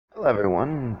Hello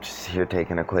everyone, just here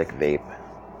taking a quick vape.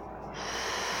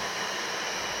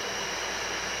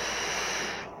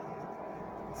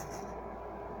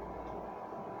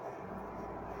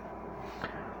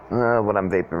 What I'm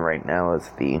vaping right now is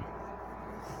the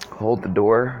Hold the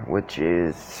Door, which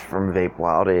is from Vape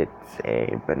Wild. It's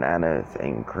a bananas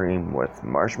and cream with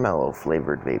marshmallow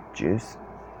flavored vape juice.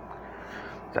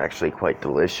 It's actually quite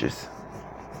delicious.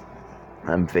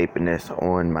 I'm vaping this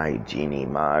on my Genie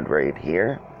mod right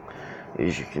here,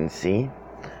 as you can see.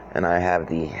 And I have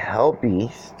the Hell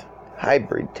Beast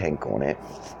hybrid tank on it.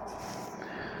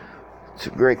 It's a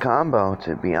great combo,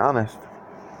 to be honest.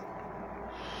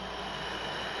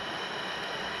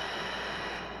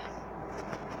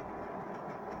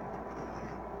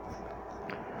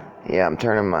 Yeah, I'm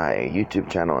turning my YouTube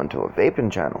channel into a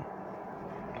vaping channel.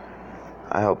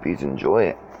 I hope you enjoy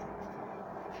it.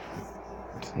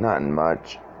 It's not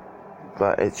much,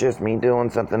 but it's just me doing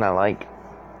something I like.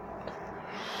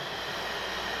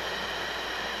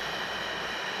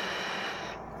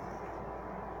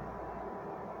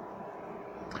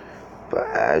 But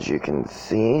as you can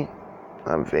see,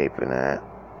 I'm vaping at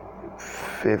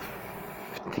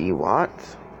 50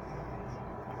 watts.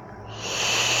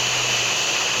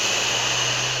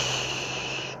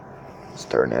 Let's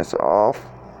turn this off.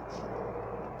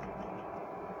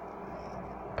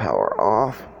 Power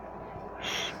off.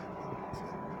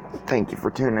 Thank you for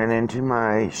tuning into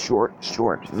my short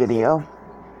video.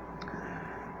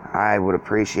 I would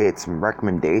appreciate some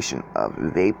recommendation of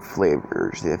vape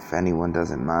flavors if anyone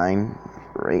doesn't mind.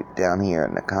 Right down here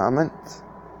in the comments.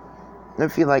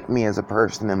 If you like me as a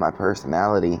person and my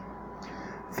personality,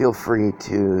 feel free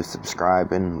to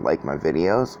subscribe and like my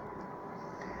videos.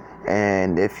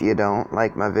 And if you don't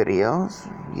like my videos,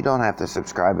 you don't have to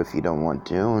subscribe if you don't want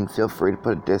to, and feel free to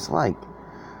put a dislike.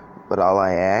 But all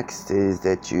I ask is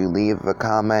that you leave a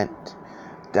comment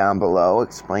down below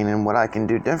explaining what I can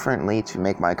do differently to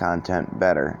make my content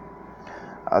better.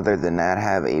 Other than that,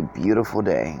 have a beautiful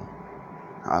day.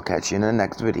 I'll catch you in the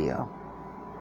next video.